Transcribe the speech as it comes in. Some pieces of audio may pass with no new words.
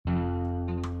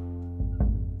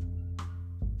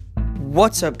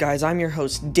What's up, guys? I'm your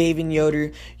host, David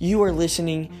Yoder. You are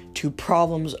listening to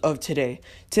Problems of Today.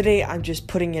 Today, I'm just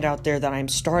putting it out there that I'm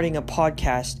starting a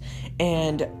podcast,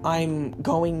 and I'm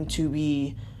going to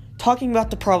be talking about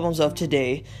the problems of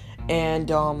today, and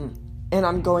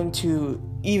I'm going to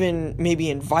even maybe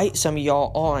invite some of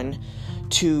y'all on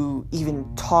to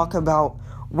even talk about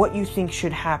what you think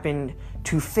should happen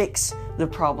to fix the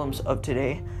problems of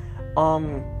today.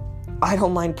 I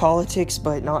don't mind politics,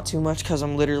 but not too much because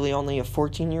I'm literally only a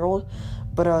 14-year-old.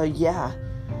 But, yeah.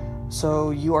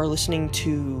 So you are listening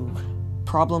to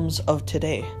Problems of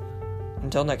Today.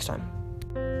 Until next time.